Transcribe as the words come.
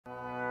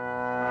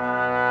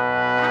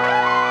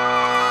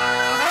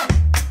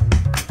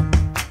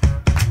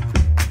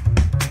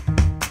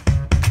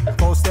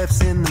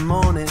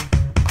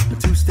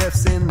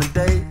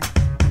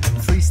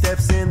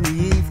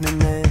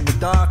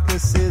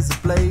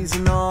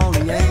praising all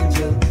the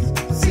angels,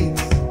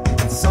 seats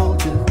and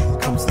soldiers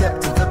come step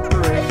to the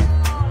parade.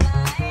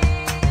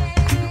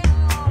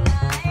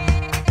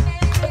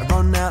 I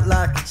run out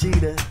like a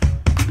cheetah,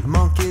 the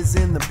monkeys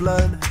in the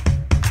blood.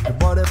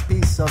 But what a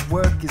piece of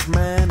work is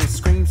man who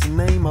screams the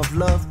name of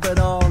love, but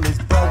all his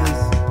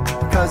brothers,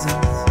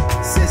 cousins,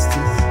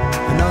 sisters,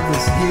 and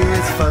others hear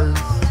his fuzz.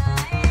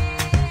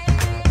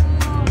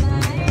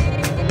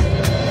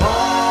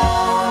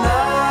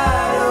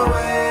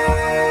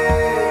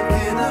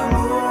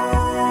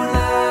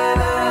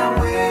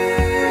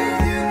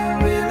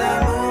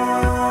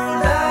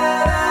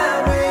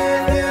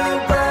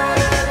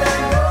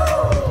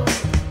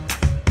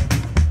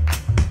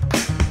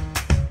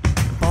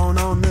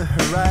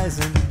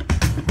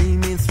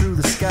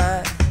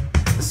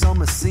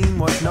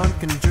 What none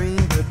can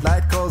dream, but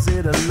light calls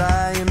it a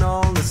lie, and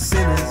all the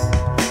sinners,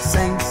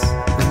 saints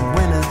and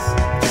winners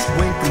just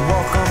wink and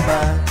walk on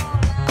by.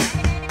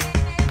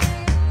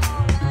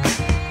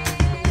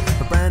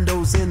 The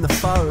Brando's in the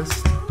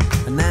forest,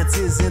 and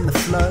Nancy's in the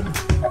flood.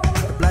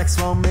 The black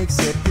swan makes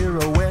a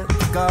pirouette,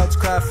 the gods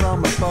cry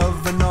from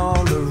above, and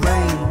all the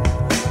rain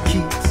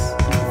keeps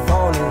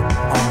falling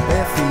on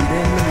bare feet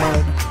in the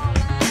mud.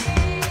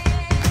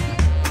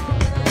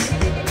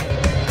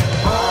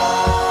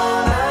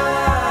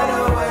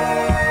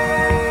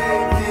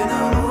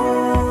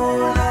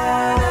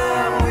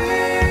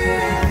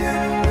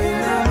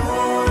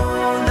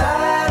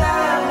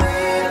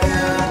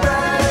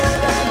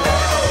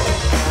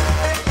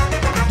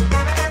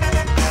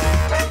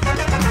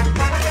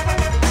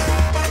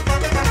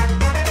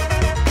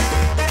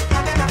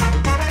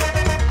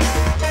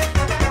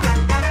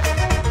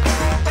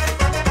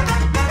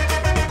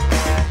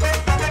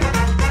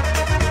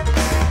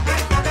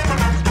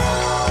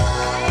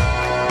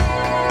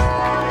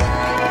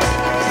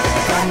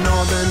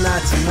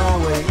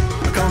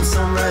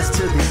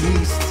 To the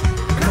east,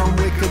 come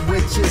wicked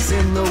witches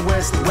in the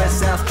west, west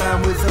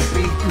southbound with a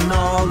beat, and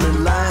all the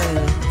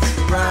lions,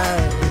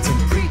 brides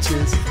and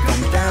preachers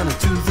come down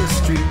into the